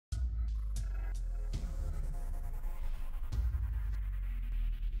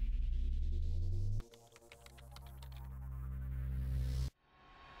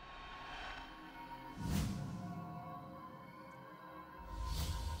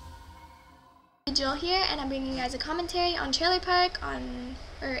Jill here, and I'm bringing you guys a commentary on Trailer Park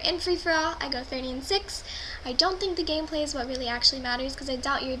in Free For All. I go 30-6. I don't think the gameplay is what really actually matters, because I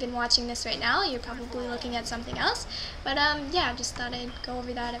doubt you're even watching this right now. You're probably looking at something else. But yeah, just thought I'd go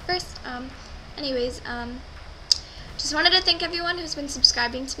over that at first. Just wanted to thank everyone who's been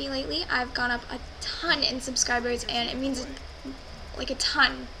subscribing to me lately. I've gone up a ton in subscribers, and it means like a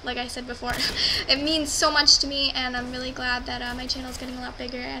ton, like I said before. It means so much to me, and I'm really glad that my channel is getting a lot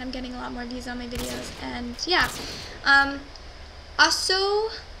bigger and I'm getting a lot more views on my videos. And yeah, I'm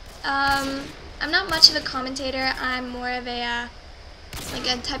not much of a commentator. I'm more of a like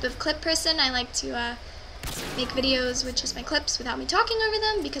a type of clip person. I like to make videos with just my clips without me talking over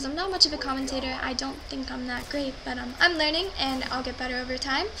them, because I'm not much of a commentator. I don't think I'm that great, but I'm learning and I'll get better over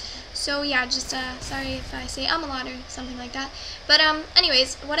time. So yeah, just sorry if I say a lot or something like that. But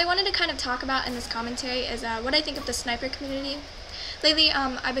anyways, what I wanted to kind of talk about in this commentary is what I think of the sniper community. Lately,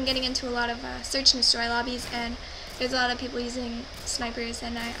 I've been getting into a lot of search and destroy lobbies, and there's a lot of people using snipers,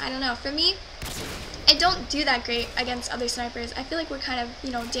 and I don't know, for me, I don't do that great against other snipers. I feel like we're kind of,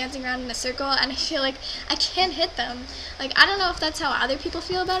 dancing around in a circle, and I feel like I can't hit them. Like, I don't know if that's how other people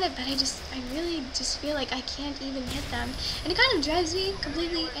feel about it, but I really just feel like I can't even hit them, and it kind of drives me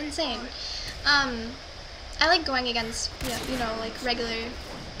completely insane. I like going against, like regular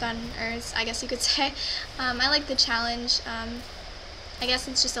gunners, I guess you could say. I like the challenge. I guess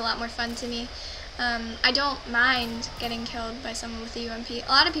it's just a lot more fun to me. I don't mind getting killed by someone with a UMP. A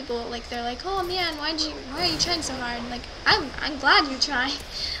lot of people, they're like, oh man, why are you trying so hard? Like, I'm glad you're trying,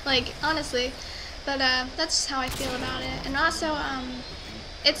 like, honestly. But that's just how I feel about it. And also,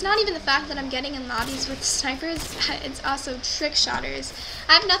 it's not even the fact that I'm getting in lobbies with snipers, it's also trick shotters.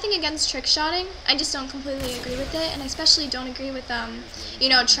 I have nothing against trick shotting, I just don't completely agree with it, and I especially don't agree with,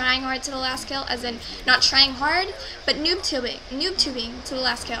 trying hard to the last kill, as in not trying hard, but noob tubing to the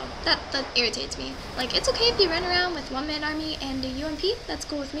last kill. That irritates me. Like, it's okay if you run around with one-man army and a UMP, that's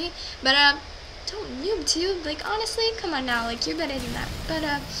cool with me, but don't noob tube, like, honestly, come on now, like, you're better than that. But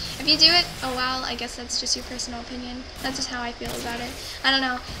if you do it, oh well, I guess that's just your personal opinion. That's just how I feel about it. I don't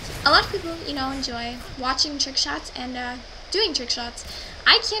know. A lot of people, enjoy watching trick shots and doing trick shots.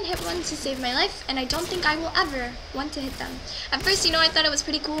 I can't hit one to save my life, and I don't think I will ever want to hit them. At first, I thought it was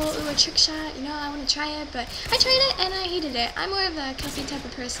pretty cool. Ooh, a trick shot, I want to try it, but I tried it and I hated it. I'm more of a kill feed type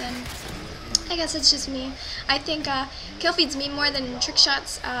of person. I guess it's just me. I think kill feeds mean more than trick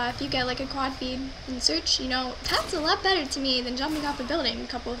shots. If you get like a quad feed in search, that's a lot better to me than jumping off a building a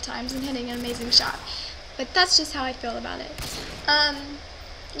couple of times and hitting an amazing shot. But that's just how I feel about it.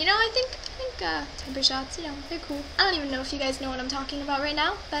 I think temper shots, they're cool. I don't even know if you guys know what I'm talking about right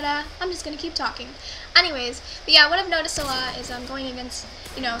now, but I'm just gonna keep talking. Anyways, but yeah, what I've noticed a lot is going against,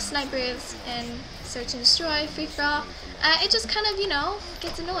 snipers and search and destroy, free for all. It just kind of,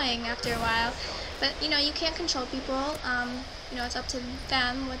 gets annoying after a while. But, you can't control people. It's up to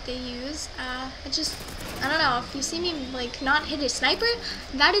them what they use. I don't know, if you see me, not hit a sniper,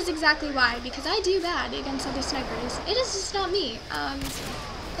 that is exactly why, because I do bad against other snipers. It is just not me.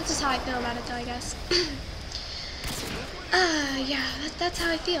 That's just how I feel about it, though, I guess. Yeah, that's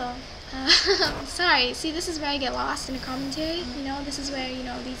how I feel. Sorry, see, this is where I get lost in a commentary, this is where,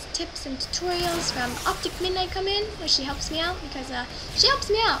 these tips and tutorials from Optic Midnight come in, where she helps me out, because she helps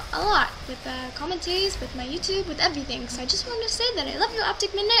me out a lot with commentaries, with my YouTube, with everything. So I just wanted to say that I love you,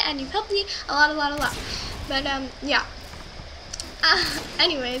 Optic Midnight, and you've helped me a lot. But, yeah.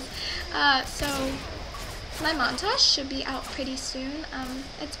 Anyways, so my montage should be out pretty soon.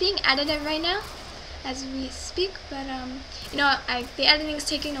 It's being edited right now as we speak, but the editing is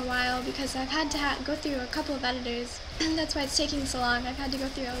taking a while because I've had to go through a couple of editors. That's why it's taking so long. I've had to go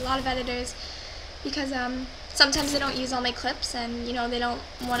through a lot of editors because sometimes they don't use all my clips, and they don't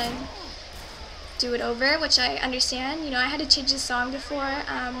want to do it over, which I understand. I had to change the song before,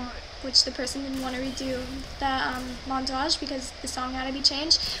 which the person didn't want to redo the montage because the song had to be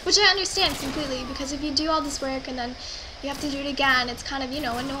changed, which I understand completely, because if you do all this work and then you have to do it again, it's kind of,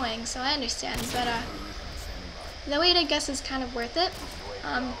 annoying, so I understand, but the wait, I guess, is kind of worth it.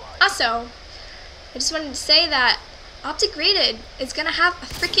 Also, I just wanted to say that Optic Rated is going to have a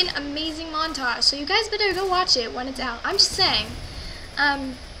freaking amazing montage, so you guys better go watch it when it's out. I'm just saying.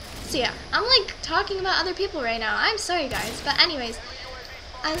 So yeah, I'm talking about other people right now. I'm sorry, guys, but anyways,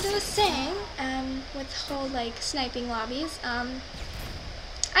 as I was saying, with the whole, sniping lobbies,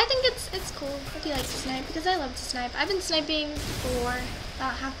 I think it's cool if you like to snipe, because I love to snipe. I've been sniping for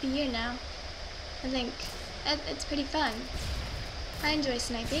about half a year now. I think it's pretty fun. I enjoy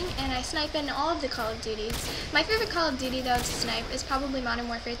sniping, and I snipe in all of the Call of Duties. My favorite Call of Duty, though, to snipe is probably Modern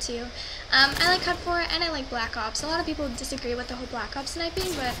Warfare 2. I like CUD 4 and I like Black Ops. A lot of people disagree with the whole Black Ops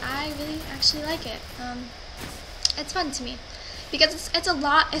sniping, but I really actually like it. It's fun to me. Because it's a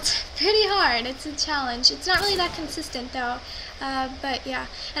lot, it's pretty hard, it's a challenge. It's not really that consistent though, but yeah.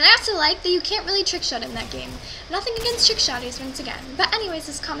 And I also like that you can't really trick shot in that game. Nothing against trick shotters once again. But anyways,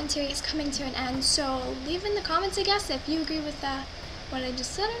 this commentary is coming to an end, so leave in the comments, I guess, if you agree with what I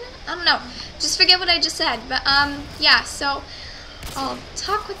just said or not. I don't know, just forget what I just said. But yeah, so I'll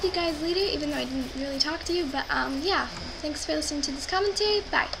talk with you guys later, even though I didn't really talk to you. But yeah, thanks for listening to this commentary,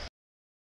 bye.